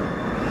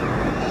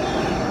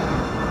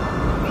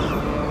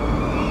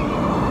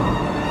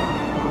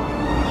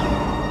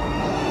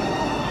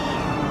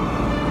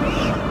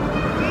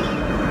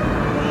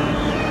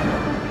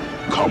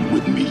 Come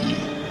with me.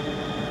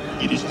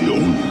 It is the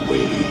only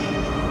way.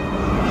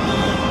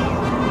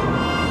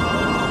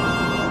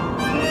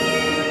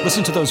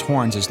 Listen to those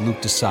horns as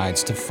Luke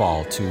decides to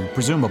fall to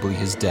presumably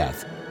his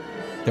death.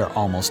 They're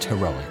almost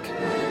heroic.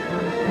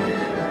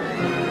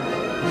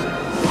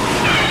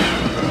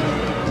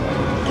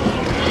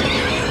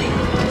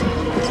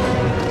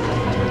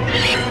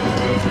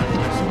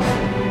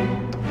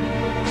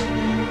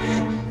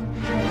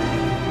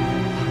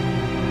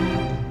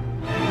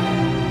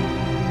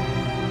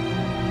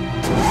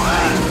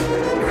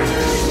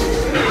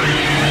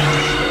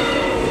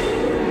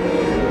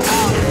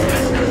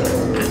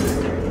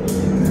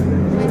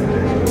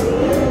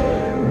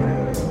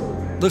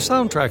 The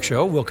Soundtrack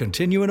Show will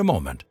continue in a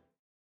moment.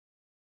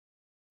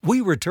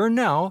 We return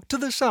now to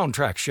the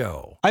Soundtrack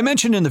Show. I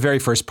mentioned in the very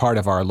first part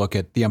of our look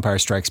at The Empire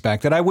Strikes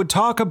Back that I would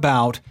talk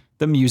about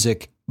the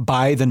music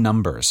by the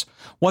numbers.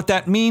 What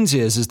that means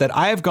is that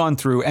I have gone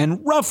through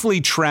and roughly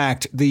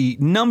tracked the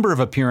number of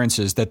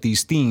appearances that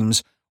these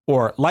themes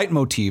or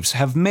leitmotifs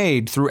have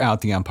made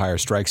throughout The Empire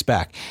Strikes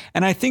Back.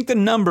 And I think the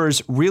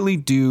numbers really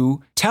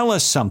do tell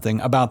us something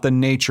about the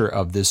nature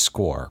of this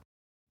score.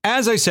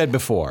 As I said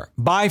before,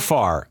 by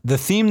far, the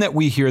theme that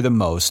we hear the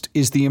most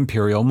is the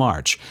Imperial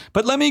March.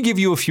 But let me give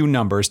you a few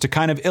numbers to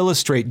kind of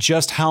illustrate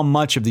just how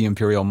much of the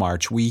Imperial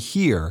March we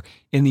hear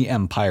in The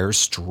Empire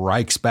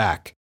Strikes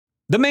Back.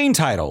 The main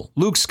title,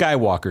 Luke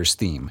Skywalker's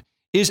theme,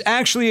 is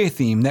actually a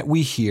theme that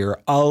we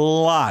hear a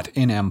lot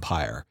in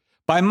Empire.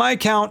 By my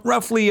count,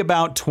 roughly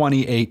about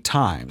 28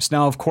 times.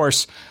 Now, of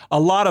course, a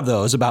lot of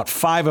those, about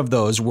 5 of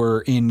those,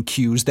 were in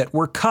cues that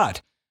were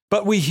cut.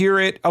 But we hear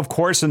it, of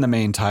course, in the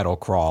main title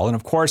crawl, and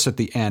of course at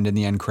the end, in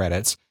the end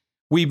credits.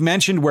 We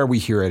mentioned where we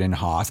hear it in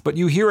Hoth, but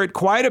you hear it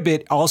quite a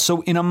bit also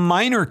in a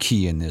minor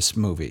key in this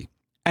movie.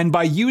 And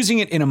by using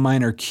it in a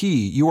minor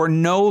key, you are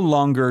no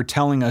longer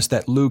telling us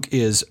that Luke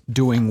is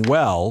doing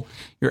well.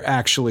 You're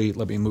actually,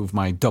 let me move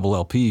my double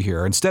LP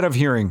here. Instead of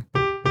hearing,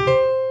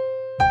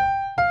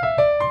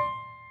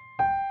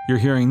 you're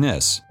hearing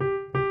this.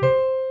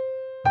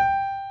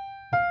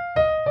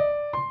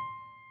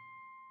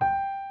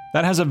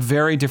 That has a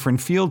very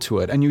different feel to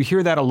it, and you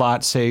hear that a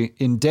lot, say,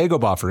 in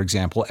Dagobah, for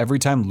example, every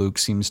time Luke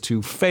seems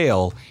to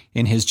fail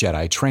in his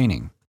Jedi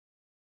training.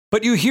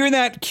 But you hear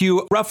that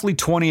cue roughly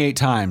 28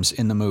 times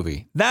in the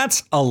movie.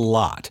 That's a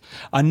lot.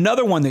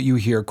 Another one that you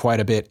hear quite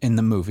a bit in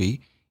the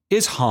movie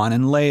is Han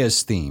and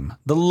Leia's theme.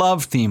 The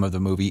love theme of the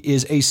movie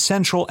is a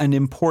central and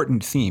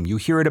important theme. You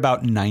hear it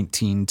about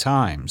 19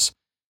 times.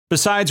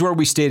 Besides where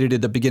we stated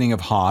at the beginning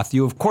of Hoth,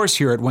 you of course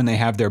hear it when they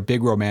have their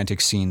big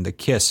romantic scene, the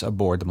kiss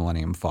aboard the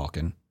Millennium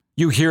Falcon.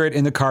 You hear it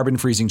in the carbon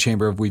freezing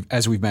chamber,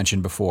 as we've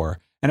mentioned before.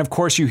 And of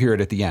course you hear it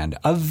at the end.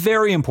 A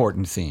very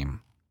important theme.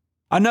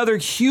 Another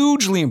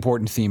hugely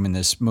important theme in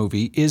this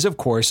movie is, of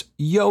course,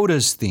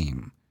 Yoda's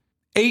theme.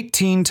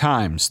 18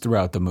 times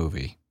throughout the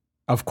movie.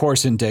 Of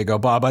course in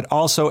Dagobah, but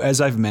also, as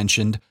I've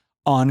mentioned,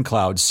 on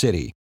Cloud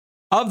City.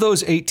 Of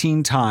those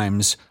 18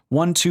 times,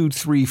 1, 2,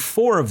 3,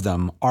 4 of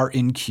them are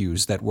in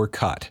cues that were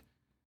cut.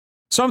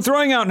 So I'm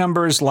throwing out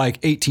numbers like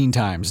 18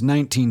 times,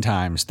 19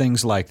 times,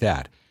 things like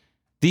that.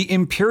 The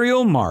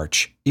Imperial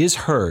March is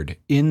heard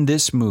in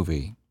this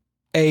movie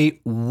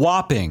a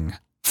whopping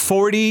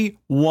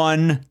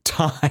 41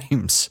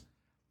 times.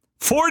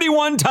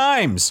 41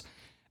 times!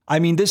 I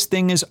mean, this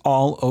thing is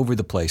all over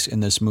the place in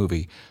this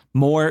movie,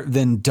 more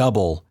than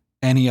double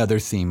any other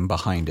theme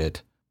behind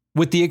it,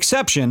 with the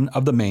exception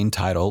of the main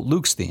title,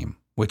 Luke's theme,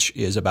 which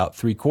is about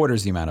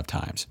 3/4 the amount of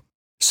times.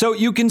 So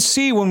you can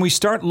see when we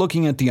start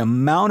looking at the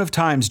amount of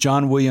times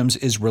John Williams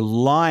is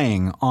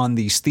relying on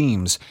these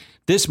themes,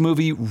 this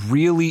movie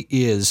really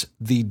is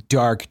the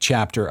dark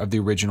chapter of the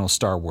original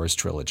Star Wars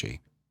trilogy.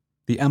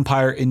 The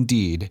Empire,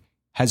 indeed,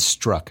 has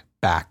struck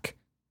back.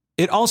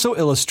 It also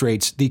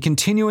illustrates the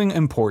continuing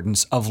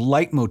importance of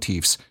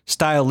leitmotifs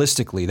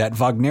stylistically, that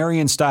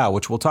Wagnerian style,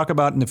 which we'll talk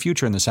about in the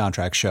future in the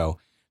soundtrack show,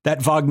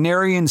 that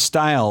Wagnerian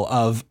style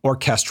of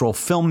orchestral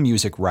film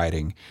music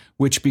writing,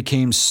 which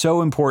became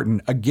so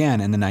important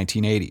again in the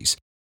 1980s.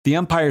 The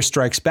Empire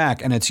Strikes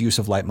Back and its use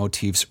of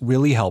leitmotifs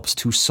really helps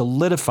to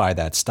solidify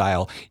that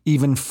style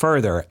even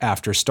further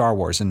after Star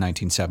Wars in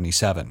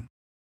 1977.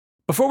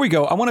 Before we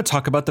go, I want to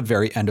talk about the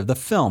very end of the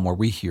film where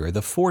we hear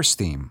the Force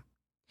theme.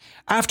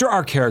 After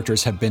our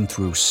characters have been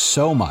through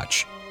so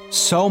much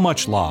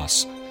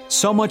loss,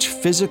 so much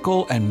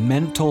physical and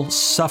mental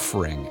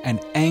suffering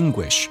and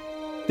anguish,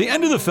 the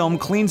end of the film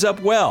cleans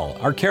up well.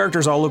 Our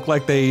characters all look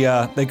like they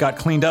got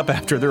cleaned up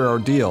after their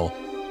ordeal.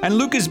 And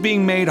Luke is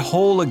being made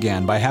whole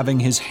again by having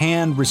his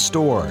hand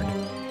restored.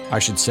 I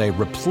should say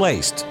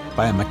replaced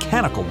by a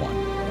mechanical one.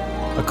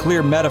 A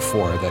clear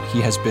metaphor that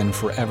he has been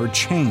forever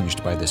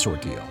changed by this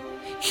ordeal.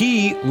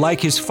 He, like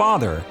his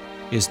father,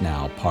 is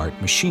now part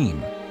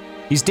machine.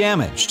 He's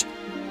damaged,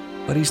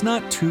 but he's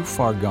not too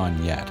far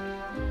gone yet.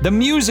 The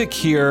music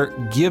here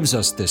gives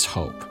us this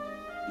hope.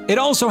 It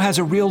also has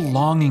a real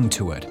longing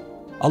to it.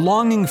 A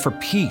longing for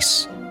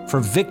peace,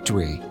 for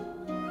victory,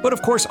 but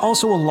of course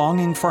also a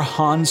longing for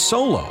Han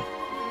Solo,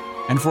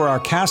 and for our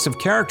cast of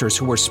characters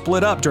who were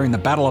split up during the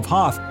Battle of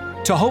Hoth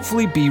to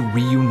hopefully be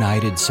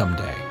reunited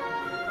someday.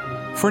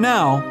 For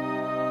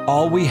now,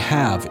 all we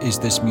have is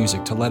this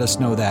music to let us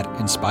know that,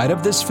 in spite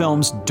of this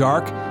film's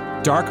dark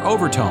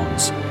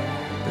overtones,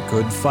 the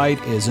good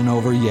fight isn't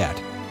over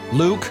yet.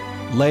 Luke,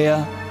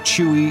 Leia,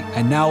 Chewie,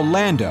 and now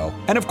Lando,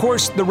 and of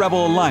course the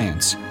Rebel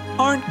Alliance,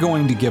 aren't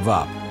going to give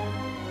up.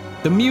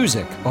 The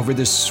music over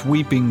this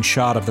sweeping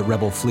shot of the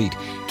Rebel fleet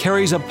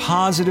carries a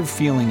positive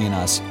feeling in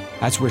us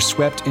as we're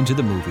swept into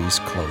the movie's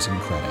closing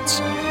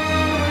credits.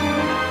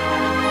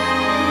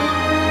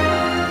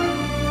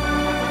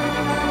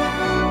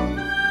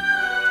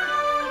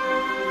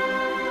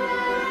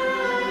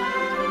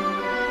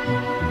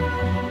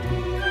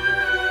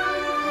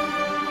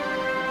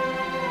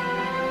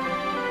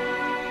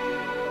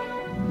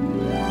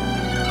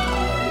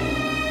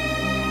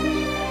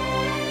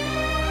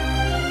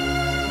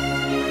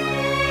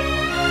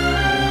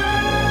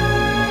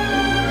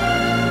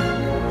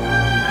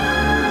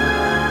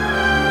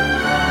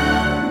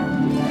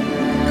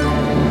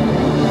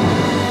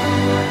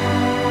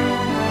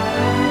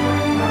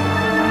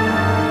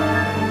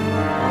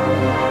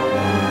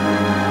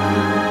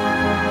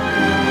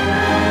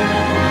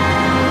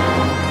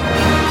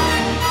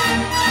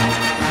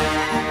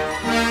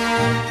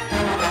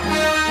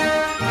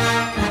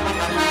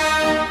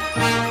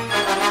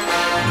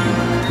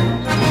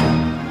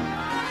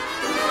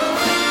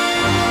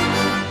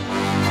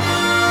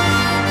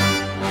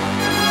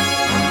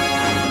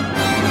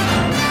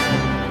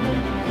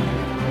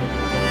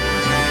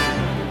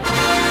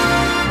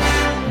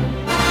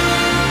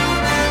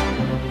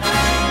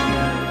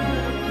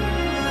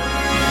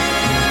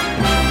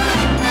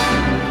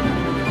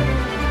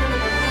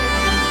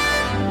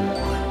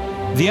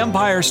 The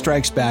Empire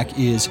Strikes Back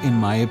is, in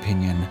my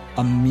opinion,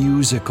 a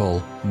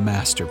musical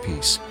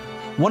masterpiece.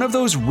 One of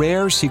those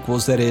rare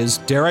sequels that is,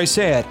 dare I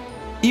say it,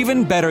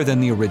 even better than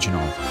the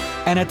original,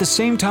 and at the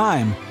same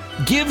time,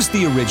 gives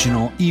the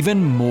original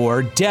even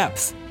more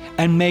depth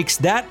and makes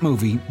that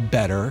movie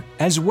better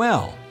as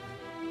well.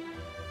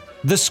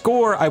 The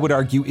score, I would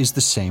argue, is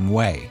the same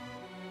way.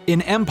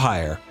 In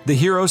Empire, the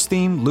hero's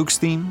theme, Luke's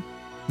theme,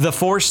 the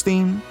Force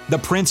theme, the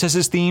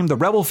Princess's theme, the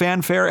Rebel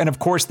fanfare, and of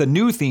course the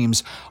new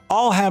themes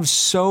all have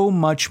so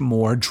much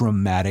more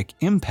dramatic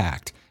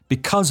impact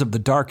because of the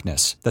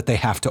darkness that they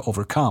have to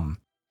overcome.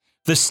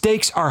 The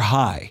stakes are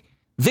high.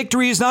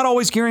 Victory is not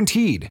always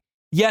guaranteed.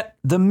 Yet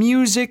the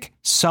music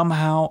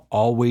somehow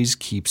always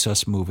keeps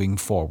us moving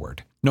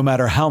forward, no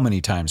matter how many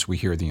times we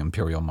hear the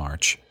Imperial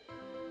March.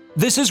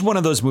 This is one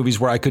of those movies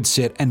where I could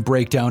sit and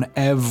break down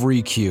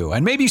every cue,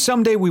 and maybe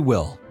someday we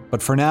will.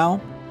 But for now,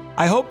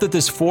 I hope that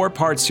this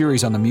 4-part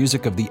series on the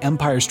music of The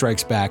Empire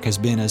Strikes Back has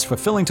been as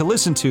fulfilling to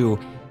listen to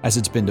as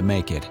it's been to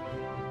make it.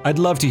 I'd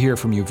love to hear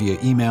from you via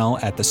email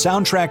at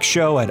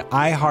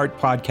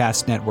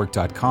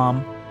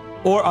thesoundtrackshow@iheartpodcastnetwork.com,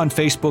 or on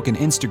Facebook and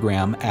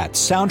Instagram at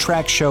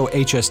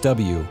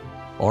SoundtrackShowHSW,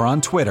 or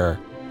on Twitter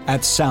at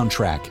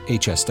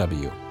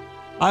SoundtrackHSW.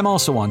 I'm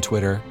also on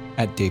Twitter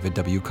at David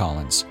W.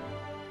 Collins.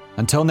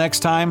 Until next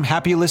time,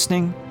 happy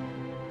listening,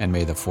 and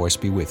may the Force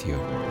be with you.